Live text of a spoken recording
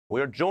We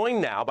are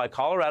joined now by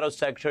Colorado's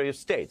Secretary of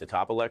State, the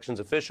top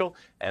elections official,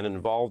 and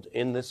involved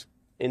in this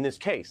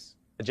case,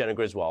 Jenna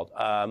Griswold.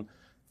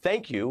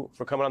 Thank you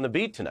for coming on the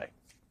beat tonight.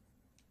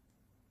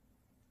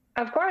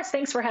 Of course.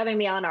 Thanks for having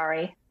me on,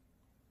 Ari.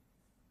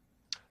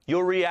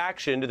 Your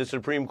reaction to the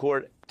Supreme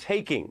Court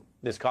taking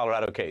this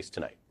Colorado case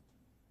tonight?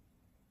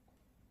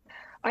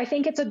 I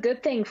think it's a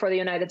good thing for the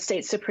United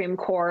States Supreme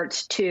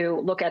Court to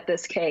look at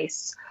this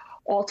case.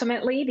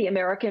 Ultimately, the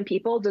American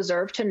people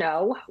deserve to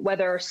know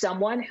whether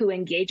someone who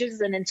engages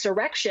in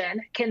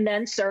insurrection can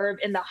then serve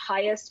in the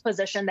highest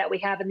position that we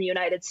have in the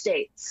United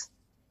States.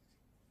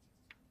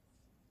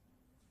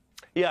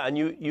 Yeah, and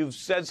you've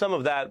said some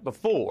of that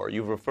before.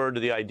 You've referred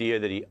to the idea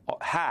that he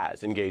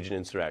has engaged in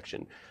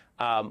insurrection.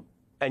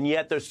 And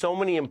yet there's so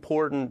many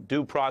important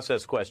due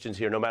process questions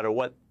here, no matter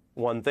what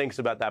one thinks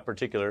about that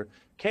particular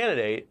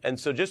candidate. And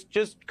so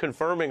just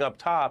confirming up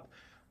top,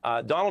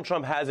 Donald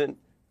Trump hasn't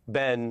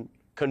been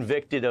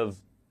convicted of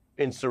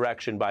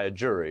insurrection by a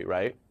jury,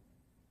 right?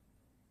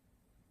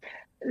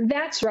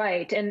 That's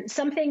right. And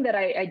something that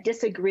I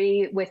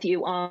disagree with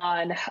you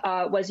on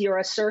was your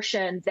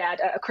assertion that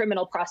a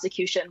criminal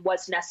prosecution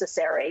was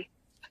necessary,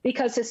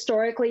 because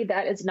historically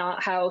that is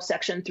not how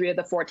Section 3 of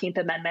the 14th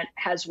Amendment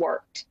has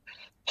worked.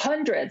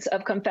 Hundreds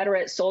of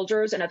Confederate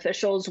soldiers and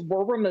officials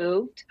were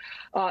removed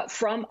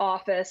from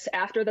office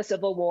after the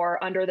Civil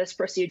War under this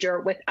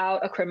procedure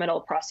without a criminal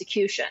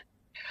prosecution.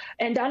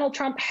 And Donald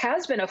Trump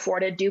has been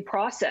afforded due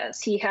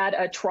process. He had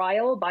a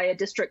trial by a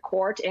district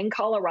court in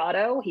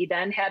Colorado. He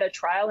then had a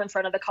trial in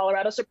front of the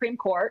Colorado Supreme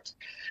Court.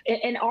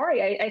 And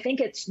Ari, I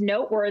think it's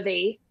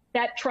noteworthy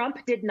that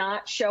Trump did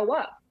not show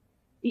up.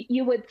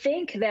 You would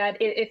think that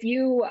if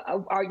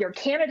your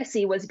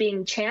candidacy was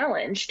being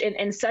challenged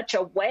in such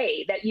a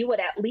way that you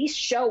would at least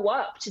show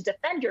up to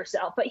defend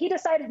yourself, but he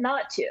decided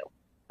not to.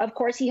 Of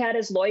course, he had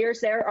his lawyers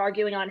there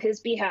arguing on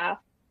his behalf.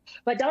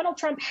 But Donald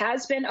Trump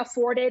has been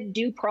afforded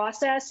due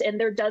process, and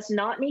there does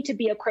not need to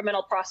be a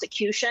criminal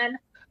prosecution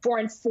for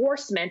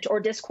enforcement or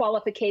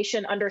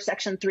disqualification under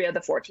Section 3 of the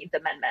 14th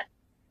Amendment.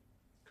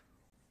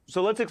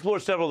 So let's explore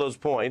several of those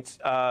points.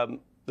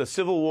 The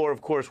Civil War,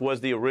 of course,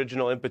 was the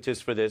original impetus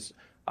for this.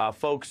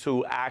 Folks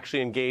who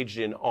actually engaged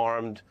in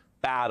armed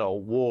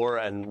battle, war,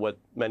 and what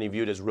many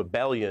viewed as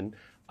rebellion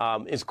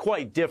is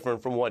quite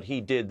different from what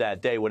he did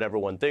that day, whatever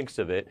one thinks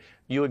of it.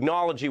 You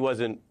acknowledge he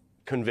wasn't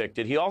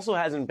convicted. He also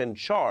hasn't been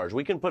charged.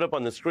 We can put up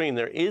on the screen,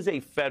 there is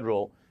a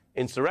federal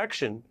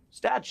insurrection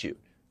statute.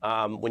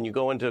 When you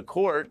go into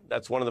court,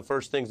 that's one of the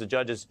first things the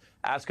judges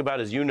ask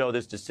about, as you know,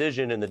 this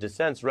decision, and the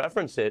dissents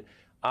reference it.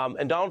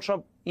 And Donald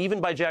Trump,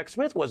 even by Jack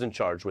Smith, wasn't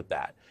charged with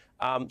that.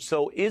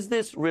 So is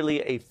this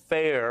really a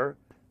fair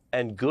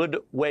and good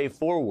way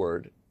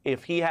forward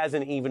if he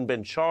hasn't even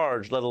been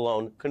charged, let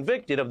alone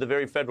convicted, of the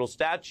very federal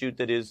statute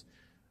that is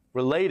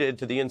related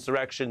to the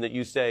insurrection that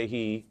you say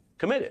he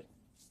committed?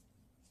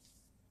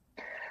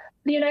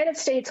 The United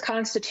States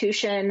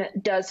Constitution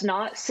does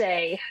not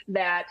say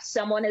that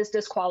someone is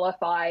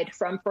disqualified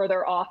from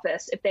further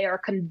office if they are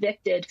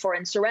convicted for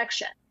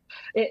insurrection.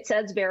 It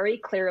says very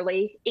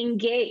clearly,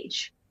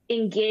 engage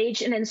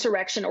in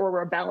insurrection or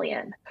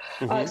rebellion.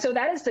 So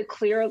that is the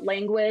clear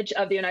language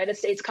of the United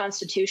States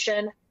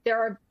Constitution.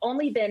 There have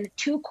only been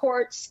two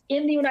courts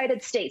in the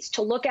United States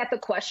to look at the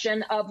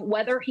question of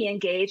whether he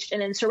engaged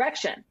in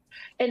insurrection.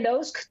 And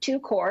those two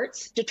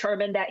courts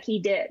determined that he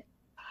did.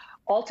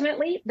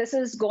 Ultimately, this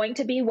is going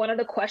to be one of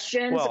the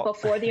questions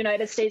before the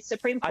United States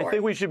Supreme Court. I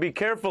think we should be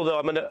careful, though.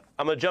 I'm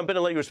gonna jump in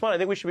and let you respond. I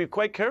think we should be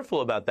quite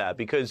careful about that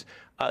because,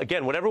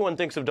 again, what everyone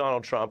thinks of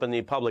Donald Trump and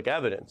the public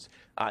evidence,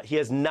 he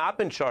has not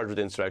been charged with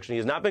insurrection. He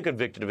has not been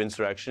convicted of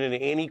insurrection in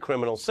any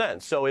criminal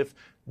sense. So if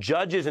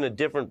judges in a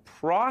different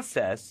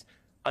process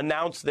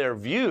announce their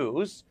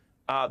views,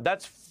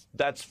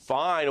 that's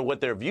fine what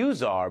their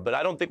views are. But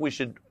I don't think we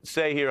should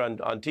say here on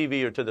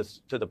TV or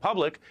to the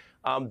public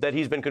that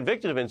he's been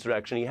convicted of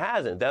insurrection. He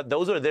hasn't.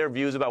 Those are their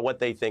views about what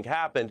they think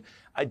happened.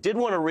 I did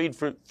want to read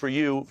for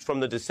you from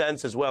the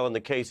dissents as well in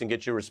the case and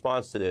get your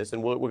response to this.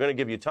 And we're going to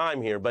give you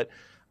time here. But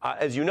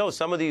as you know,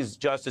 some of these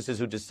justices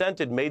who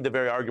dissented made the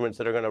very arguments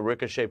that are going to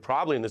ricochet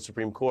probably in the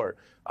Supreme Court.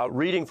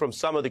 Reading from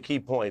some of the key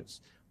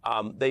points,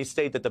 they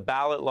state that the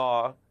ballot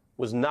law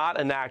was not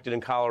enacted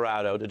in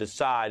Colorado to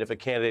decide if a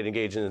candidate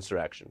engaged in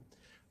insurrection,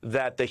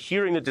 that the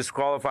hearing that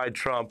disqualified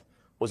Trump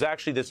was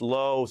actually this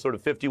low sort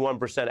of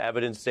 51%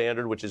 evidence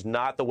standard, which is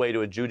not the way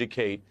to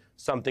adjudicate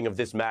something of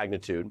this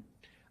magnitude.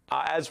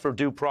 As for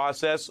due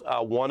process,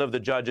 one of the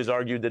judges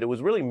argued that it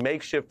was really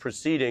makeshift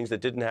proceedings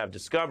that didn't have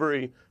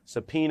discovery,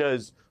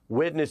 subpoenas,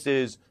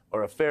 witnesses,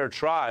 or a fair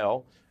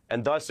trial,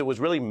 and thus it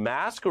was really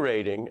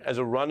masquerading as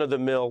a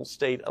run-of-the-mill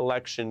state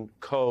election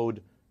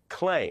code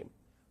claim.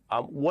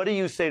 What do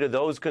you say to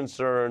those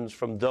concerns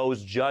from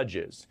those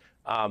judges,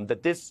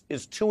 that this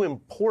is too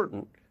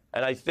important?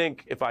 And I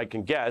think, if I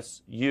can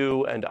guess,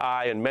 you and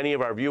I and many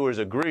of our viewers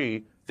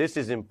agree this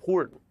is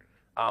important.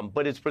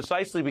 But it's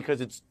precisely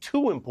because it's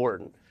too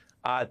important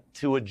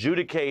to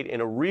adjudicate in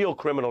a real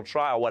criminal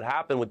trial what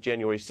happened with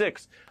January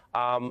 6th,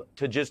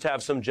 to just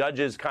have some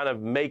judges kind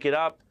of make it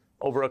up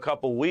over a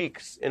couple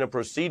weeks in a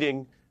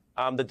proceeding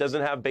that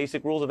doesn't have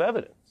basic rules of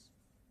evidence?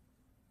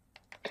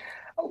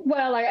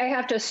 Well, I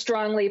have to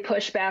strongly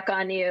push back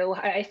on you.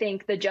 I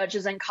think the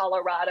judges in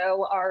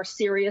Colorado are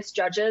serious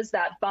judges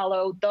that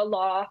follow the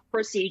law,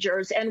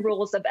 procedures, and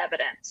rules of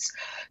evidence.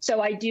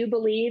 So I do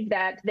believe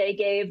that they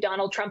gave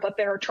Donald Trump a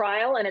fair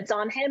trial, and it's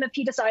on him if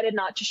he decided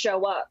not to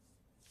show up.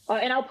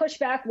 And I'll push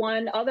back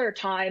one other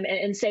time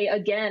and say,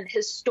 again,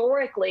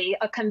 historically,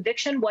 a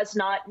conviction was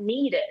not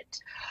needed.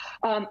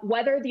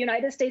 Whether the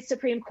United States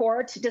Supreme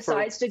Court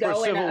decides to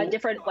go in a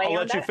different way. I'll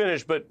let you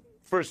finish, but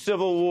for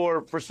Civil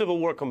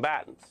War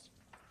combatants.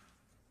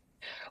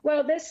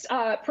 Well, this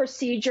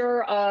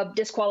procedure of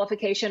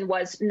disqualification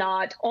was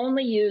not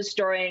only used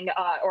during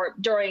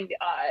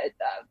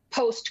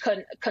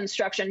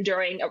post-construction,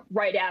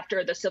 right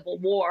after the Civil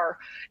War.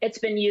 It's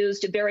been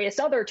used various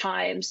other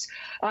times.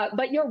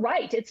 But you're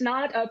right. It's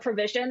not a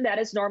provision that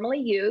is normally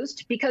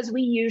used because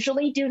we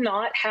usually do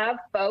not have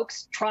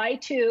folks try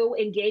to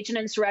engage in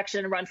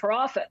insurrection and run for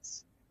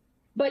office.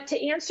 But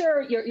to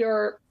answer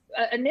your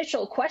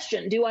initial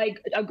question, do I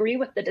agree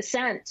with the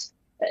dissent?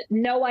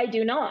 No, I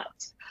do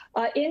not.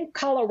 In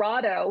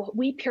Colorado,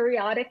 we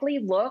periodically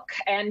look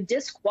and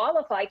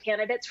disqualify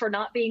candidates for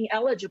not being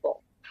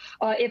eligible.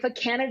 If a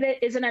candidate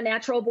isn't a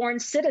natural-born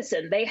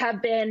citizen, they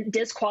have been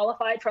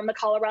disqualified from the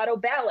Colorado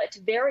ballot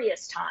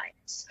various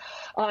times.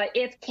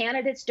 If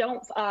candidates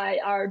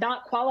are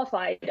not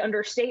qualified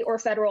under state or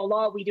federal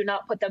law, we do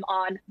not put them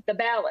on the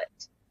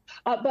ballot.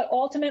 But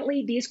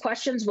ultimately, these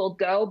questions will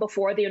go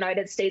before the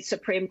United States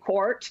Supreme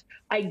Court.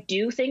 I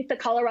do think the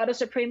Colorado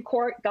Supreme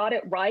Court got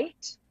it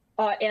right.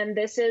 And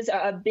this is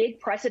a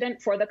big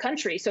precedent for the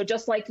country. So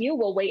just like you,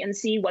 we'll wait and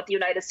see what the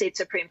United States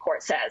Supreme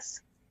Court says.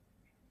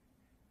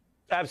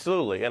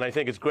 Absolutely. And I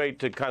think it's great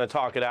to kind of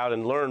talk it out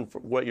and learn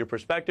what your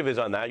perspective is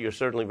on that. You're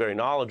certainly very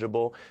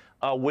knowledgeable.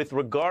 With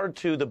regard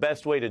to the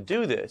best way to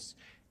do this,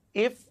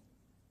 if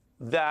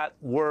that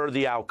were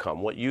the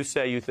outcome, what you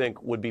say you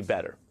think would be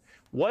better,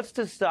 what's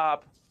to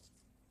stop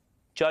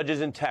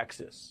judges in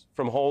Texas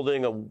from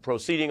holding a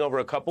proceeding over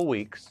a couple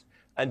weeks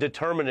and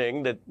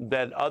determining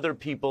that other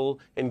people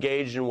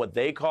engaged in what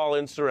they call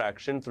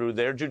insurrection through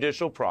their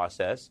judicial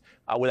process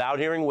without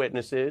hearing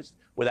witnesses,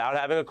 without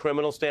having a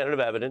criminal standard of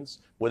evidence,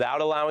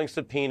 without allowing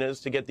subpoenas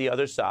to get the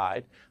other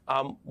side?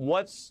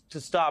 What's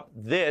to stop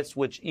this,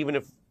 which even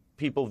if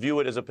people view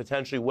it as a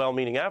potentially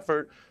well-meaning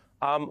effort,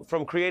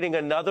 from creating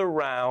another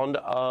round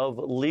of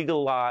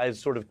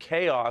legalized sort of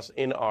chaos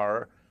in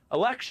our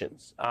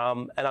elections?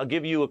 And I'll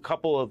give you a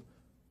couple of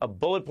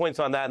bullet points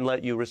on that and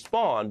let you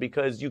respond,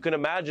 because you can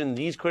imagine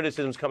these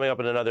criticisms coming up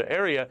in another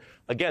area.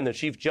 Again, the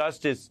Chief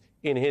Justice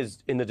in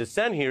the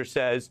dissent here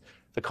says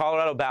the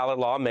Colorado ballot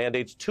law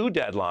mandates 2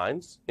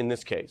 deadlines in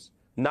this case.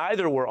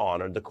 Neither were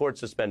honored. The court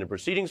suspended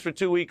proceedings for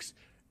 2 weeks,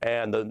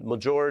 and the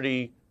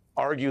majority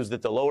argues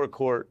that the lower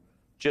court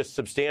just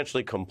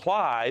substantially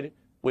complied,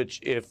 which,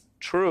 if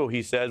true,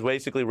 he says,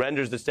 basically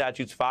renders the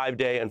statute's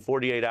 5-day and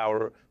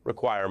 48-hour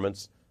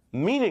requirements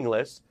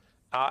meaningless.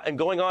 And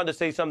going on to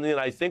say something that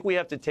I think we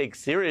have to take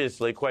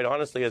seriously, quite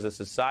honestly, as a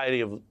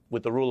society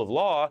with the rule of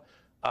law.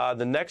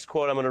 The next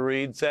quote I'm going to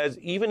read says,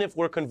 even if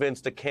we're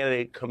convinced a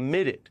candidate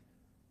committed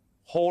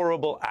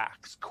horrible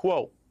acts,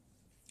 quote,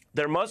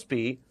 there must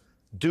be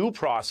due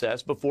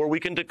process before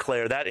we can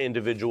declare that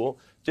individual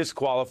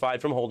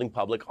disqualified from holding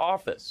public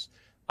office.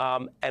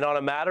 And on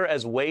a matter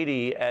as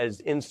weighty as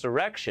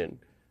insurrection,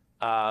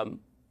 and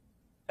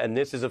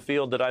this is a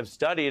field that I've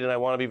studied and I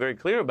want to be very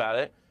clear about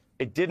it,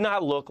 it did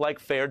not look like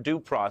fair due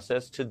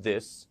process to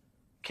this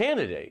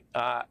candidate.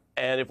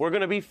 And if we're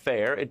going to be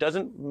fair, it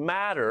doesn't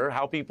matter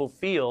how people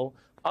feel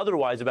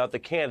otherwise about the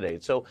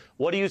candidate. So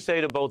what do you say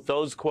to both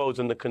those quotes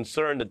and the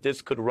concern that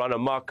this could run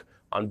amok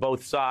on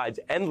both sides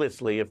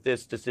endlessly if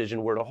this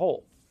decision were to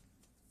hold?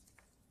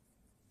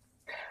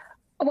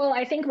 Well,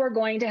 I think we're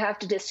going to have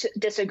to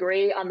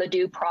disagree on the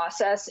due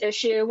process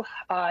issue.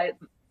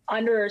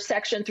 Under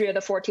Section 3 of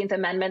the 14th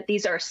Amendment,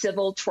 these are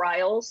civil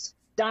trials.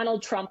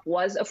 Donald Trump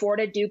was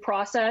afforded due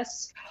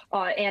process,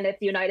 and if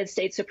the United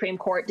States Supreme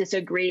Court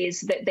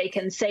disagrees, that they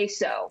can say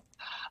so.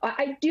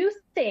 I do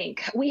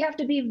think we have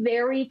to be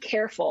very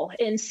careful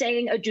in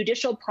saying a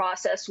judicial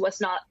process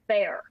was not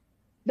fair.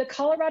 The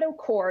Colorado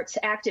courts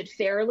acted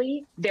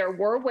fairly. There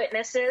were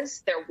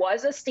witnesses. There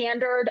was a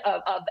standard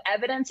of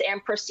evidence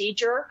and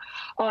procedure,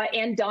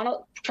 and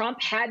Donald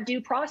Trump had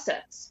due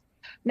process.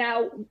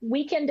 Now,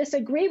 we can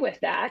disagree with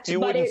that,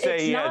 but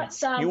it's not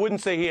some... You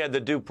wouldn't say he had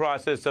the due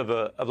process of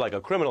like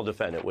a criminal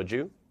defendant, would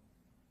you?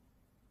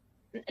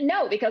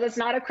 No, because it's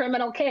not a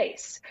criminal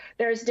case.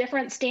 There's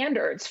different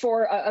standards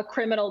for a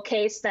criminal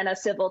case than a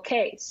civil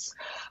case.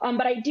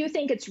 But I do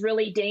think it's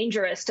really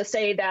dangerous to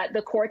say that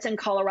the courts in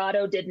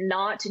Colorado did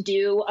not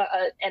do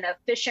an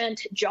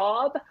efficient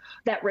job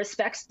that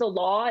respects the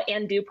law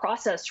and due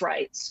process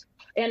rights.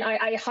 And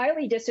I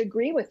highly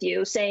disagree with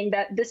you saying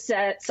that this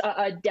sets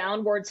a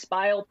downward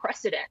spiral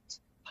precedent.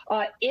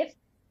 If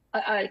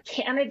a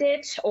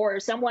candidate or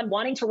someone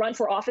wanting to run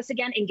for office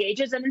again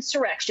engages in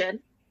insurrection,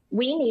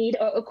 we need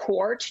a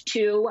court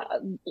to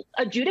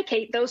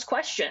adjudicate those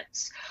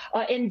questions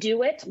and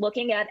do it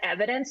looking at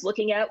evidence,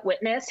 looking at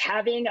witness,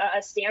 having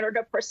a standard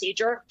of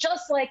procedure,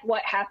 just like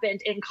what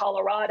happened in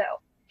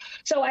Colorado.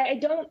 So I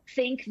don't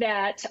think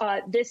that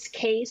this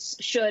case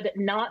should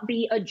not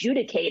be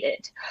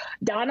adjudicated.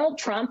 Donald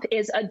Trump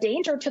is a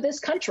danger to this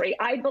country.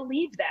 I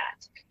believe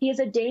that. He is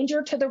a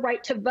danger to the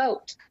right to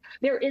vote.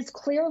 There is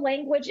clear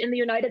language in the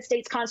United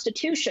States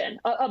Constitution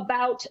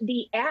about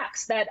the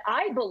acts that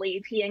I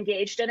believe he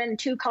engaged in, and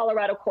two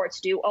Colorado courts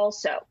do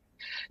also.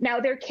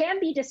 Now, there can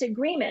be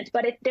disagreement,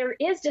 but if there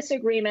is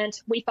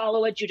disagreement, we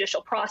follow a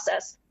judicial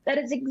process. That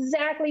is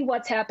exactly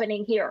what's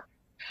happening here.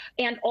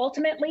 And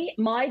ultimately,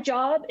 my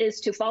job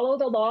is to follow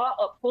the law,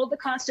 uphold the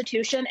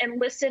Constitution, and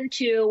listen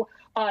to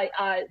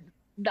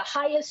the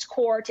highest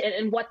court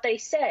and what they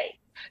say.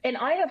 And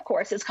I, of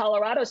course, as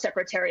Colorado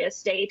Secretary of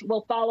State,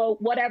 will follow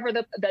whatever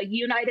the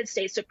United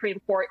States Supreme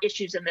Court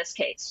issues in this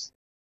case.